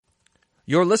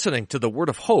You're listening to the Word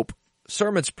of Hope,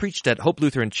 sermons preached at Hope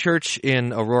Lutheran Church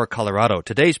in Aurora, Colorado.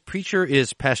 Today's preacher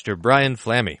is Pastor Brian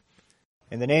Flamme.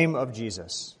 In the name of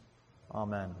Jesus,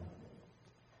 amen.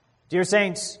 Dear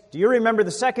saints, do you remember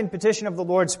the second petition of the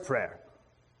Lord's Prayer?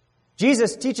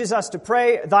 Jesus teaches us to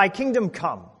pray, "Thy kingdom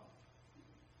come."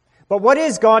 But what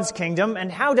is God's kingdom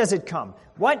and how does it come?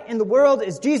 What in the world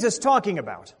is Jesus talking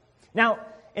about? Now,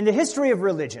 in the history of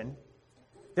religion,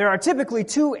 there are typically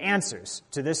two answers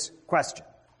to this question.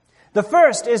 The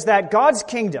first is that God's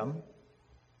kingdom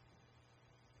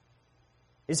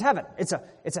is heaven. It's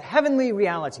a heavenly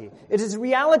reality. It is a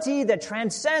reality that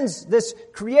transcends this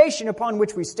creation upon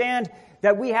which we stand,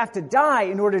 that we have to die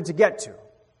in order to get to.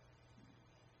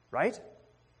 Right?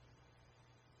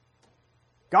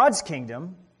 God's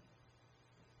kingdom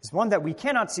is one that we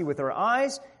cannot see with our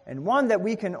eyes and one that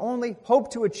we can only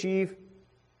hope to achieve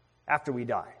after we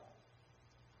die.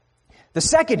 The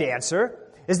second answer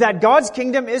is that God's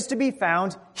kingdom is to be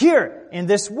found here in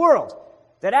this world.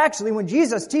 That actually when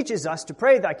Jesus teaches us to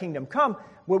pray, "Thy kingdom come,"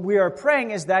 what we are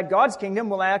praying is that God's kingdom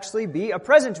will actually be a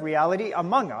present reality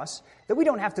among us, that we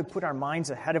don't have to put our minds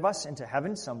ahead of us into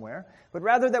heaven somewhere, but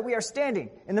rather that we are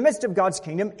standing in the midst of God's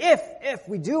kingdom if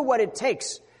we do what it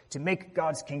takes to make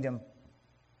God's kingdom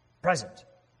present.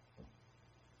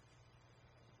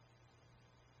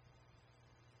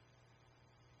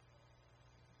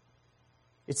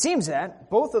 It seems that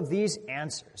both of these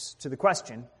answers to the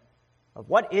question of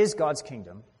what is God's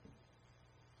kingdom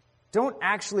don't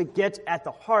actually get at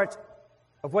the heart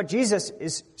of what Jesus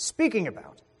is speaking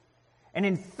about. And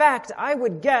in fact, I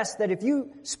would guess that if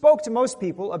you spoke to most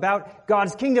people about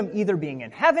God's kingdom either being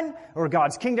in heaven or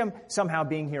God's kingdom somehow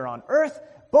being here on earth,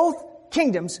 both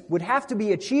kingdoms would have to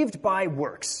be achieved by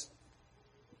works.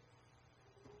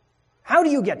 How do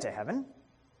you get to heaven?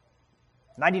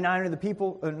 99%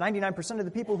 of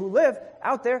the people who live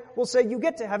out there will say you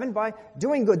get to heaven by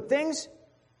doing good things,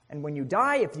 and when you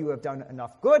die, if you have done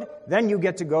enough good, then you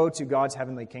get to go to God's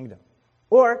heavenly kingdom.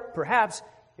 Or perhaps,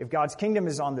 if God's kingdom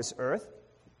is on this earth,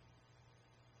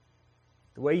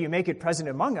 the way you make it present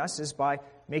among us is by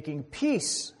making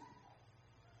peace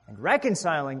and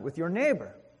reconciling with your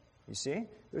neighbor. You see,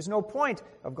 there's no point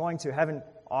of going to heaven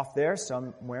off there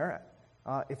somewhere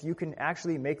if you can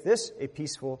actually make this a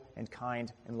peaceful and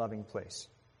kind and loving place.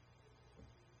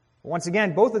 Once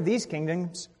again, both of these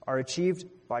kingdoms are achieved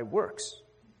by works.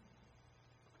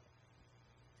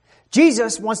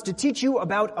 Jesus wants to teach you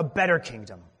about a better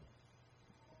kingdom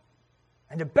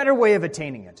and a better way of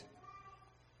attaining it.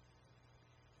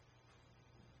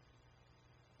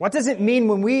 What does it mean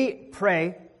when we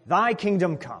pray, "Thy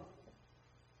kingdom come"?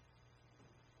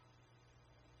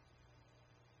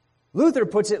 Luther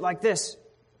puts it like this: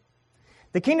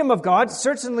 the kingdom of God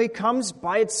certainly comes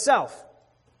by itself,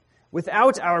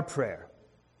 without our prayer.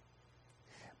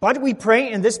 But we pray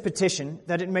in this petition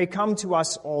that it may come to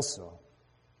us also.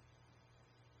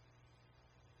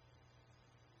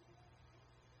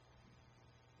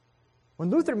 When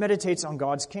Luther meditates on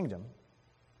God's kingdom,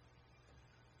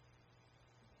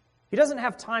 he doesn't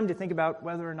have time to think about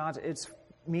whether or not it's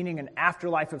meaning an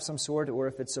afterlife of some sort, or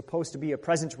if it's supposed to be a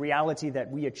present reality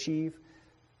that we achieve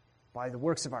by the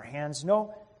works of our hands.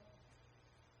 No.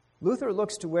 Luther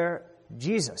looks to where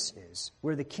Jesus is,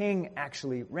 where the King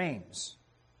actually reigns.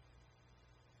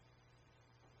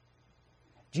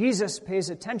 Jesus pays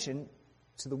attention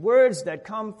to the words that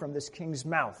come from this King's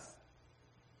mouth.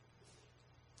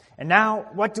 And now,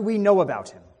 what do we know about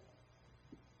him?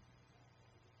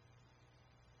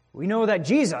 We know that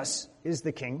Jesus is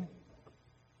the King,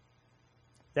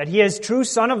 that he is true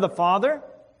Son of the Father,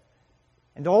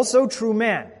 and also true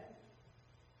man.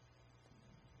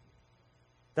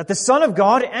 That the Son of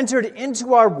God entered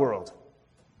into our world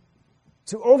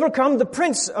to overcome the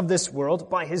prince of this world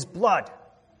by his blood,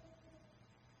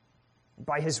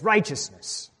 by his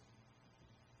righteousness,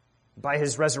 by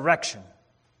his resurrection.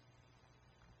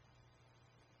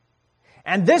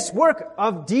 And this work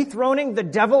of dethroning the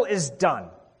devil is done.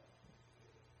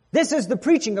 This is the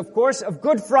preaching, of course, of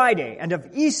Good Friday and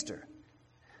of Easter.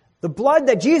 The blood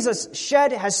that Jesus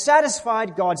shed has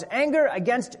satisfied God's anger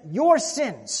against your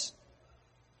sins.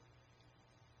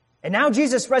 And now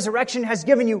Jesus' resurrection has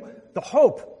given you the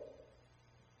hope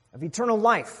of eternal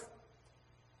life.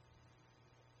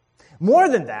 More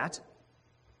than that,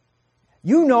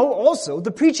 you know also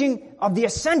the preaching of the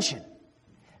ascension,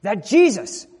 that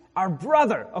Jesus, our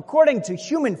brother, according to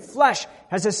human flesh,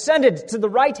 has ascended to the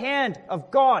right hand of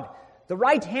God, the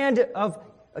right hand of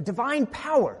a divine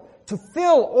power to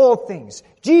fill all things.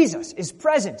 Jesus is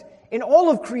present in all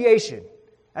of creation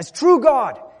as true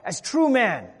God, as true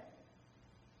man.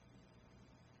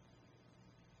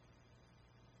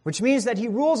 which means that he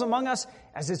rules among us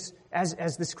as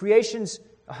this creation's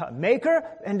maker,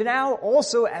 and now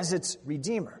also as its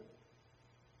redeemer.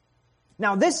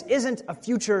 Now, this isn't a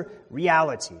future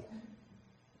reality.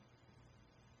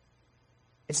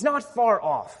 It's not far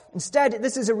off. Instead,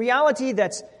 this is a reality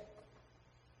that's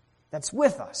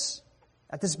with us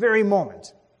at this very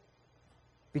moment,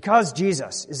 because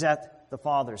Jesus is at the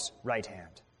Father's right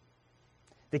hand.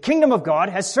 The kingdom of God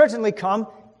has certainly come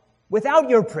without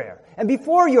your prayer and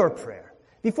before your prayer.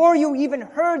 Before you even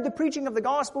heard the preaching of the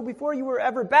gospel, before you were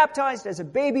ever baptized as a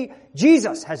baby,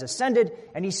 Jesus has ascended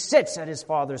and he sits at his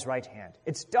Father's right hand.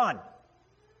 It's done.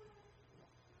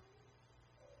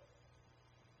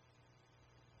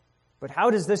 But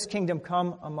how does this kingdom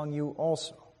come among you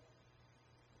also?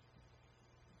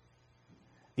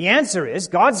 The answer is,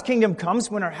 God's kingdom comes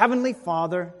when our Heavenly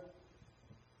Father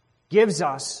gives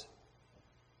us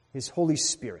His Holy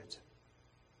Spirit,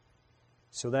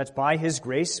 so that by His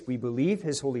grace we believe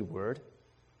His holy word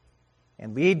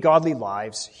and lead godly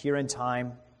lives here in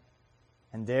time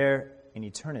and there in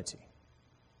eternity.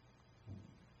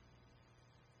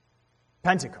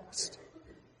 Pentecost.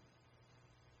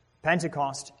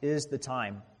 Pentecost is the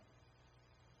time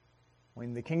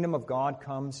when the kingdom of God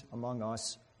comes among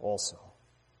us also.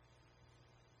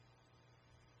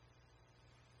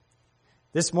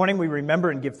 This morning we remember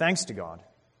and give thanks to God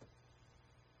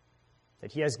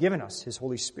that He has given us His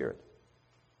Holy Spirit.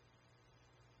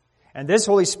 And this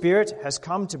Holy Spirit has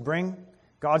come to bring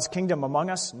God's kingdom among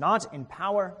us, not in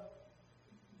power,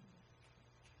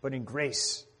 but in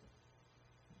grace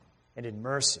and in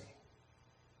mercy.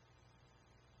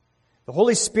 The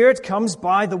Holy Spirit comes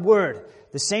by the Word,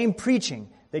 the same preaching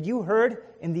that you heard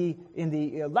in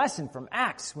the lesson from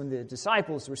Acts when the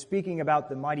disciples were speaking about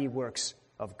the mighty works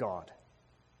of God.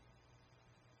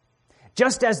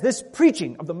 Just as this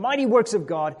preaching of the mighty works of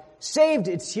God saved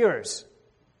its hearers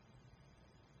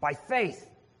by faith,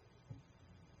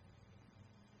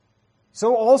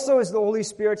 so also is the Holy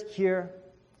Spirit here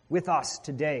with us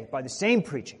today by the same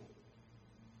preaching.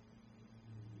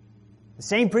 The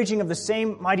same preaching of the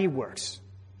same mighty works.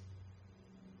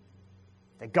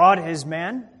 That God is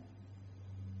man,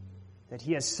 that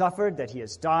He has suffered, that He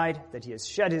has died, that He has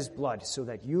shed His blood so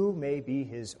that you may be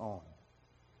His own.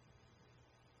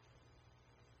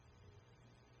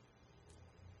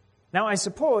 Now, I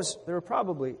suppose there are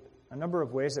probably a number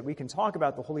of ways that we can talk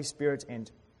about the Holy Spirit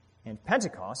and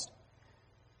Pentecost.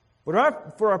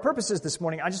 But for our purposes this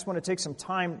morning, I just want to take some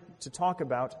time to talk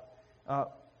about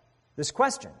this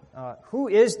question. Who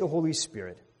is the Holy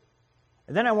Spirit?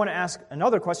 And then I want to ask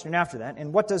another question after that,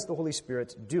 and what does the Holy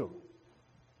Spirit do?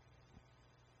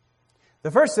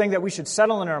 The first thing that we should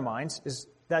settle in our minds is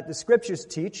that the Scriptures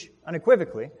teach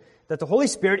unequivocally that the Holy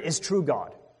Spirit is true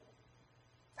God.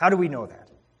 How do we know that?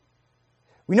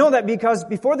 We know that because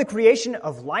before the creation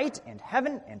of light and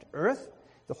heaven and earth,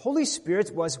 the Holy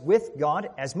Spirit was with God,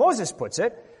 as Moses puts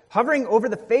it, hovering over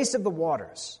the face of the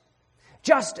waters.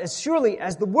 Just as surely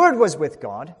as the Word was with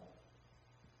God.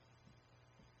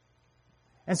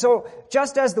 And so,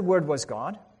 just as the Word was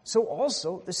God, so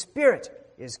also the Spirit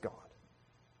is God.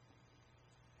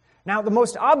 Now, the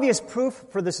most obvious proof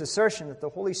for this assertion that the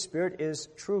Holy Spirit is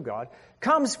true God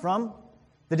comes from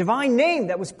the divine name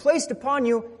that was placed upon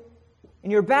you in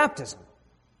your baptism.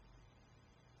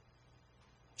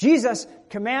 Jesus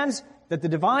commands that the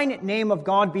divine name of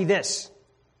God be this: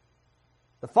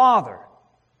 the Father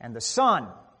and the Son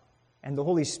and the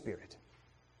Holy Spirit.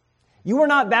 You were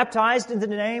not baptized into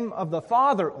the name of the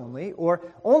Father only, or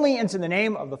only into the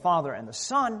name of the Father and the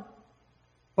Son,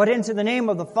 but into the name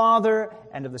of the Father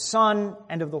and of the Son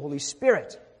and of the Holy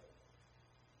Spirit.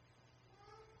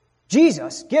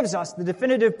 Jesus gives us the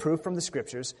definitive proof from the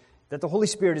Scriptures that the Holy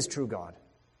Spirit is true God.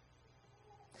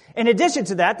 In addition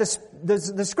to that,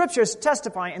 the Scriptures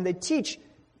testify and they teach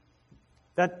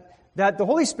that the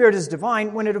Holy Spirit is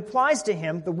divine when it applies to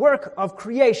Him the work of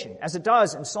creation, as it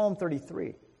does in Psalm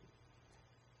 33.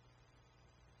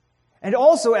 And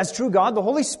also, as true God, the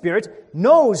Holy Spirit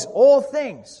knows all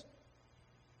things,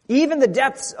 even the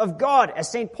depths of God,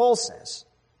 as St. Paul says.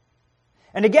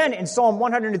 And again, in Psalm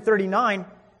 139,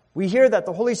 we hear that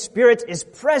the Holy Spirit is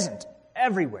present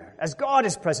everywhere, as God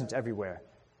is present everywhere.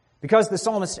 Because the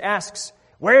psalmist asks,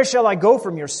 "Where shall I go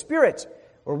from your Spirit?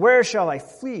 Or where shall I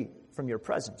flee from your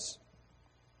presence?"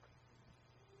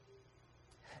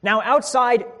 Now,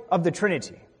 outside of the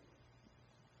Trinity,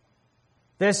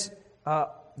 this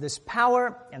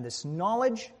power and this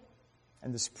knowledge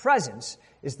and this presence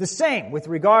is the same with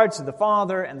regard to the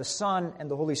Father and the Son and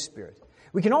the Holy Spirit.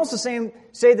 We can also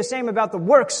say the same about the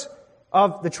works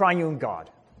of the triune God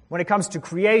when it comes to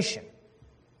creation.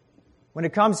 when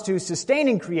it comes to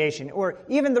sustaining creation or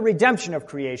even the redemption of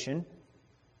creation,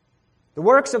 the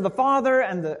works of the Father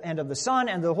and of the Son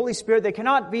and the Holy Spirit, they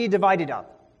cannot be divided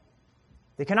up.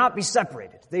 They cannot be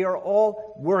separated. They are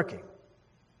all working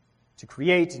to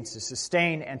create and to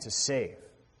sustain and to save.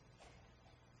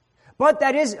 But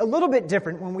that is a little bit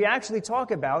different when we actually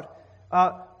talk about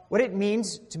what it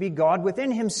means to be God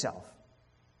within Himself.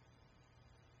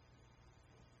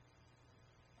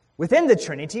 Within the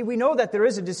Trinity, we know that there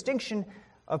is a distinction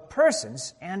of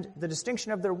persons and the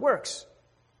distinction of their works.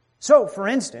 So, for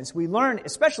instance, we learn,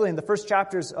 especially in the first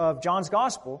chapters of John's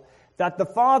Gospel, that the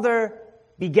Father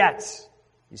begets.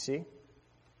 You see?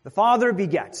 The Father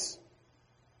begets.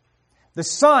 The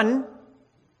Son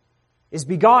is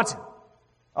begotten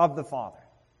of the Father.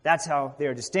 That's how they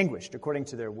are distinguished according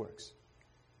to their works.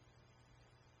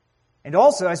 And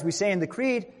also, as we say in the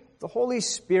Creed, the Holy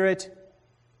Spirit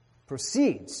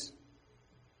proceeds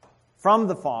from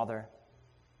the Father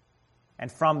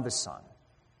and from the Son.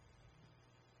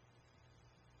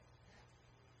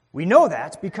 We know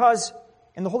that because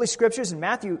in the Holy Scriptures, in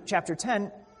Matthew chapter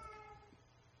 10,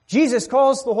 Jesus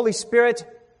calls the Holy Spirit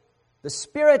the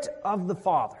Spirit of the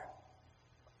Father.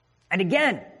 And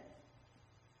again,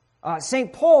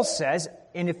 St. Paul says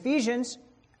in Galatians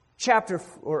chapter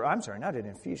 4,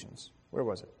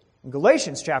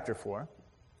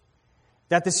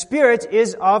 that the Spirit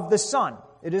is of the Son.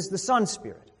 It is the Son's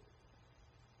Spirit.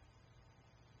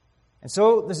 And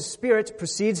so the Spirit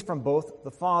proceeds from both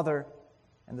the Father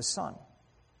and the Son.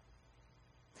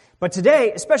 But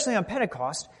today, especially on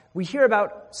Pentecost, we hear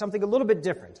about something a little bit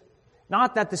different.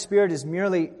 Not that the Spirit is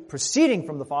merely proceeding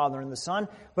from the Father and the Son,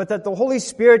 but that the Holy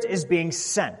Spirit is being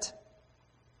sent.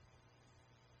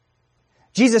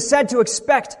 Jesus said to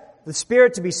expect the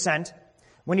Spirit to be sent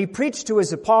when He preached to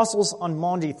His apostles on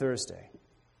Maundy Thursday.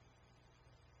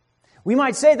 We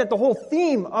might say that the whole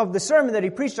theme of the sermon that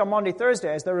He preached on Maundy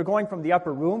Thursday, as they were going from the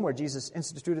upper room where Jesus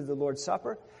instituted the Lord's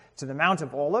Supper to the Mount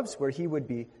of Olives where He would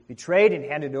be betrayed and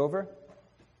handed over,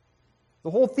 the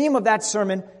whole theme of that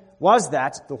sermon was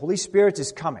that the Holy Spirit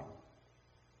is coming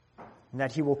and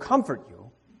that He will comfort you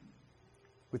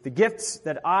with the gifts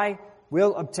that I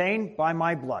will obtain by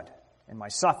my blood and my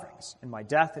sufferings and my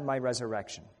death and my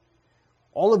resurrection.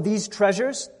 All of these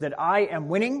treasures that I am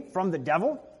winning from the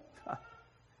devil,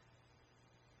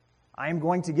 I am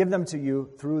going to give them to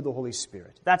you through the Holy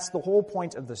Spirit. That's the whole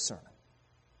point of the sermon.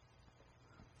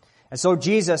 And so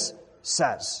Jesus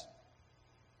says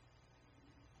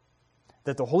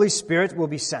that the Holy Spirit will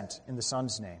be sent in the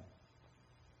Son's name.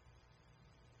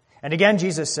 And again,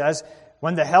 Jesus says,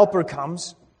 when the Helper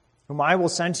comes, whom I will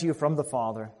send to you from the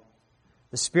Father,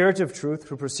 the Spirit of truth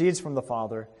who proceeds from the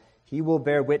Father, He will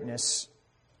bear witness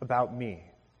about me.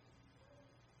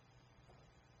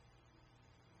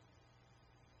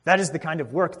 That is the kind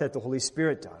of work that the Holy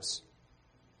Spirit does.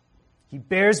 He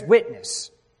bears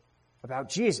witness about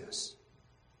Jesus.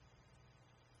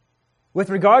 With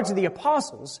regard to the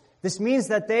apostles, this means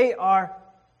that they are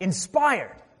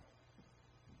inspired,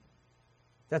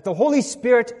 that the Holy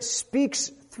Spirit speaks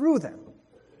through them.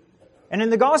 And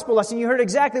in the gospel lesson, you heard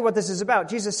exactly what this is about.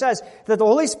 Jesus says that the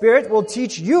Holy Spirit will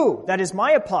teach you, that is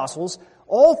my apostles,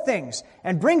 all things,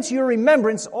 and bring to your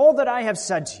remembrance all that I have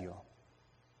said to you.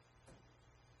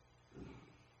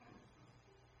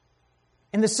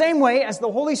 In the same way as the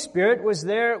Holy Spirit was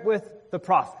there with the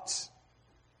prophets,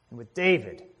 and with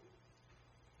David,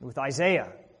 and with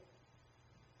Isaiah,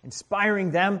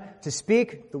 inspiring them to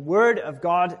speak the word of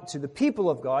God to the people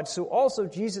of God, so also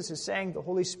Jesus is saying the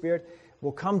Holy Spirit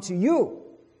will come to you.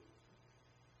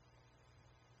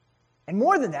 And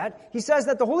more than that, He says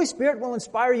that the Holy Spirit will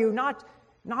inspire you not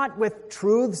with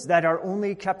truths that are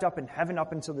only kept up in heaven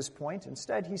up until this point.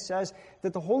 Instead, He says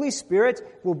that the Holy Spirit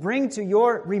will bring to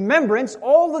your remembrance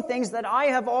all the things that I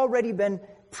have already been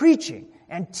preaching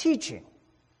and teaching.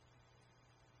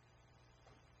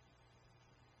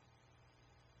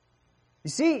 You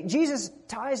see, Jesus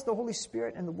ties the Holy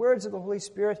Spirit and the words of the Holy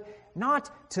Spirit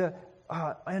not to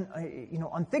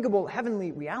unthinkable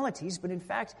heavenly realities, but in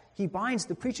fact, He binds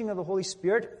the preaching of the Holy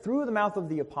Spirit through the mouth of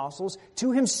the apostles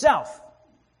to Himself,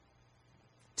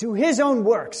 to His own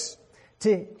works,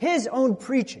 to His own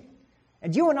preaching.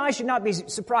 And you and I should not be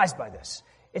surprised by this.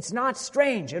 It's not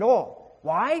strange at all.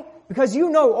 Why? Because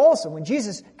you know also when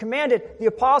Jesus commanded the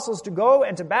apostles to go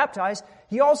and to baptize,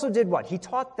 He also did what? He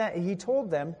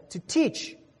told them to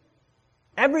teach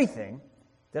everything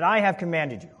that I have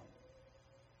commanded you.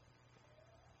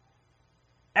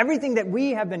 Everything that we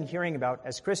have been hearing about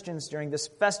as Christians during this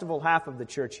festival half of the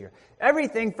church here.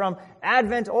 Everything from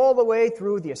Advent all the way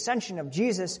through the ascension of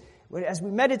Jesus, as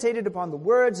we meditated upon the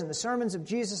words and the sermons of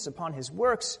Jesus, upon His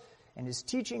works, and his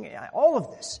teaching, all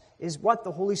of this is what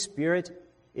the Holy Spirit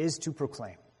is to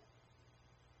proclaim.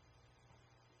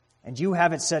 And you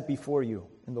have it set before you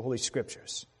in the Holy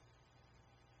Scriptures.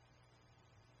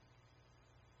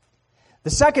 The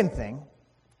second thing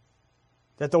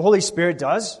that the Holy Spirit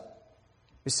does,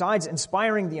 besides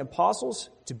inspiring the apostles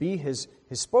to be his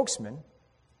spokesman,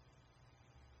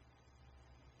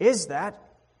 is that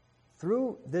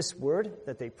through this word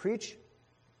that they preach,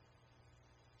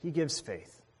 he gives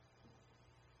faith.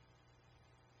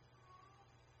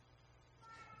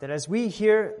 That as we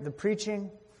hear the preaching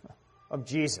of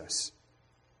Jesus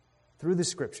through the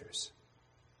Scriptures,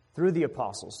 through the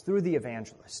apostles, through the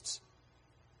evangelists,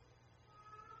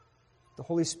 the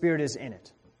Holy Spirit is in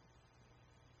it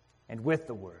and with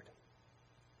the word.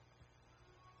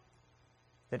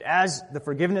 That as the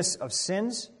forgiveness of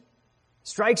sins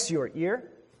strikes your ear,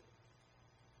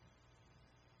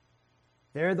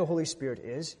 there the Holy Spirit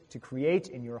is to create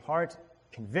in your heart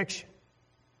conviction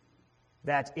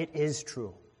that it is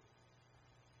true.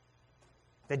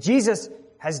 That Jesus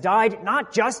has died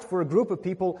not just for a group of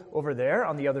people over there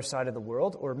on the other side of the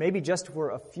world, or maybe just for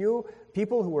a few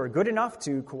people who are good enough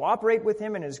to cooperate with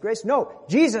him in his grace. No,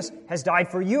 Jesus has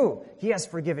died for you. He has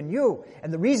forgiven you.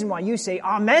 And the reason why you say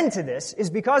amen to this is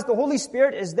because the Holy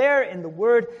Spirit is there in the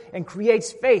Word and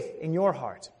creates faith in your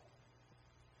heart.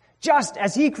 Just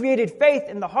as he created faith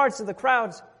in the hearts of the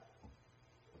crowds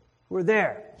who were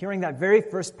there hearing that very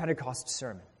first Pentecost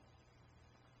sermon.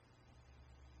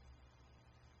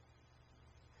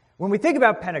 When we think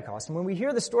about Pentecost, and when we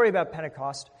hear the story about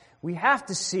Pentecost, we have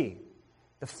to see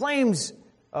the flames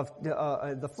above,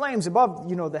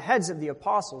 the heads of the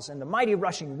apostles and the mighty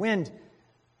rushing wind,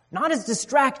 not as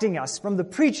distracting us from the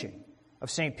preaching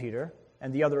of St. Peter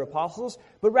and the other apostles,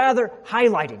 but rather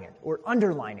highlighting it or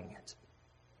underlining it.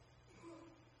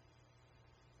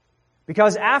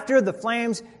 Because after the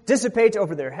flames dissipate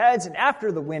over their heads and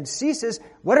after the wind ceases,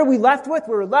 what are we left with?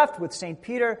 We're left with St.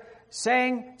 Peter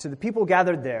saying to the people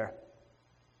gathered there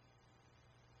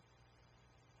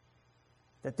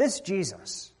that this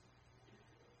Jesus,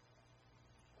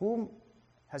 whom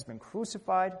has been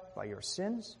crucified by your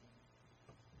sins,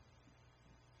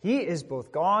 he is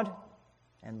both God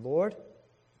and Lord,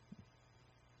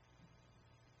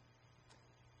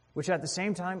 which at the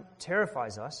same time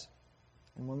terrifies us.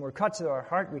 And when we're cut to our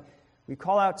heart, we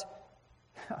call out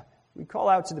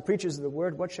to the preachers of the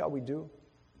word, what shall we do?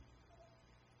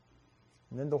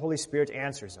 And then the Holy Spirit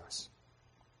answers us.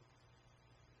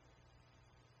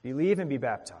 Believe and be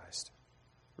baptized.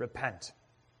 Repent.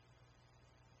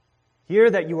 Hear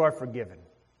that you are forgiven.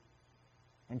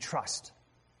 And trust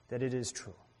that it is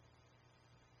true.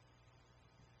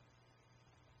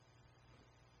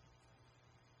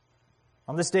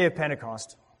 On this day of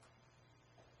Pentecost,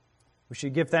 we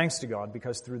should give thanks to God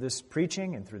because through this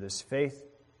preaching and through this faith,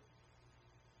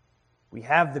 we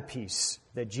have the peace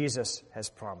that Jesus has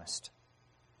promised.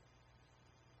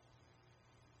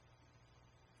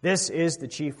 This is the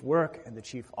chief work and the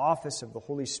chief office of the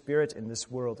Holy Spirit in this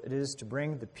world. It is to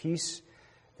bring the peace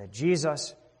that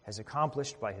Jesus has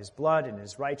accomplished by his blood and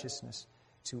his righteousness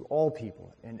to all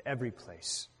people in every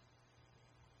place.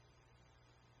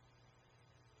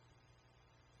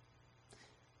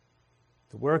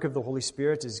 The work of the Holy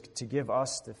Spirit is to give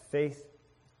us the faith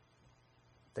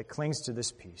that clings to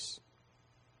this peace.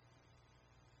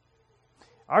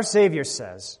 Our Savior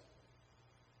says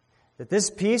that this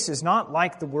peace is not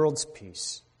like the world's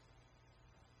peace.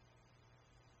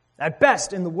 At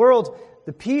best, in the world,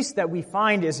 the peace that we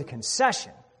find is a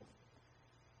concession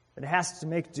that has to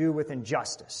make do with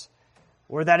injustice,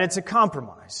 or that it's a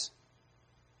compromise,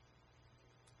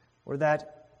 or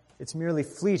that it's merely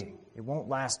fleeting. It won't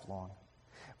last long.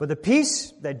 But the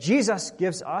peace that Jesus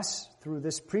gives us through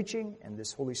this preaching and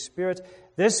this Holy Spirit,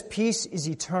 this peace is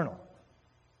eternal.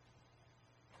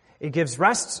 It gives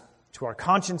rest to our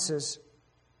consciences,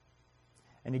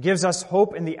 and it gives us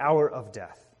hope in the hour of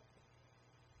death.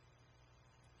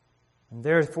 And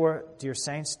therefore, dear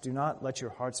saints, do not let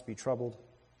your hearts be troubled,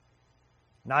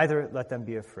 neither let them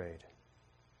be afraid.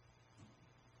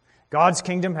 God's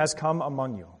kingdom has come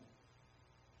among you.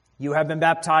 You have been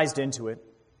baptized into it,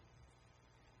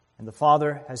 and the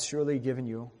Father has surely given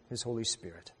you his Holy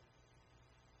Spirit.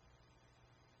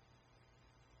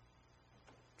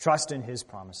 Trust in his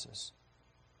promises.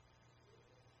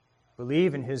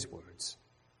 Believe in his words.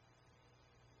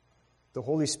 The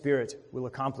Holy Spirit will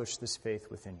accomplish this faith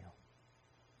within you.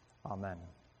 Amen.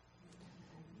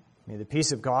 May the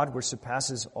peace of God, which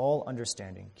surpasses all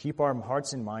understanding, keep our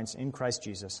hearts and minds in Christ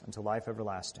Jesus until life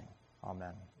everlasting.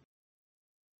 Amen.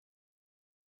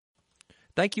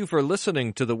 Thank you for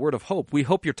listening to the Word of Hope. We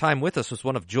hope your time with us was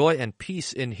one of joy and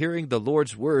peace in hearing the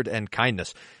Lord's Word and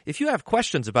kindness. If you have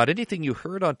questions about anything you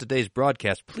heard on today's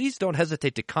broadcast, please don't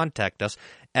hesitate to contact us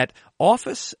at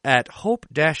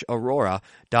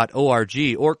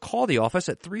office@hope-aurora.org or call the office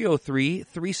at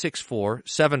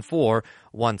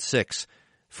 303-364-7416.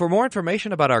 For more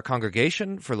information about our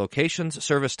congregation, for locations,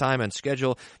 service time, and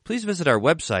schedule, please visit our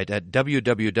website at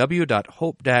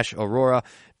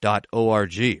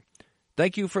www.hope-aurora.org.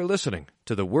 Thank you for listening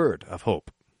to the Word of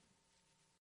Hope.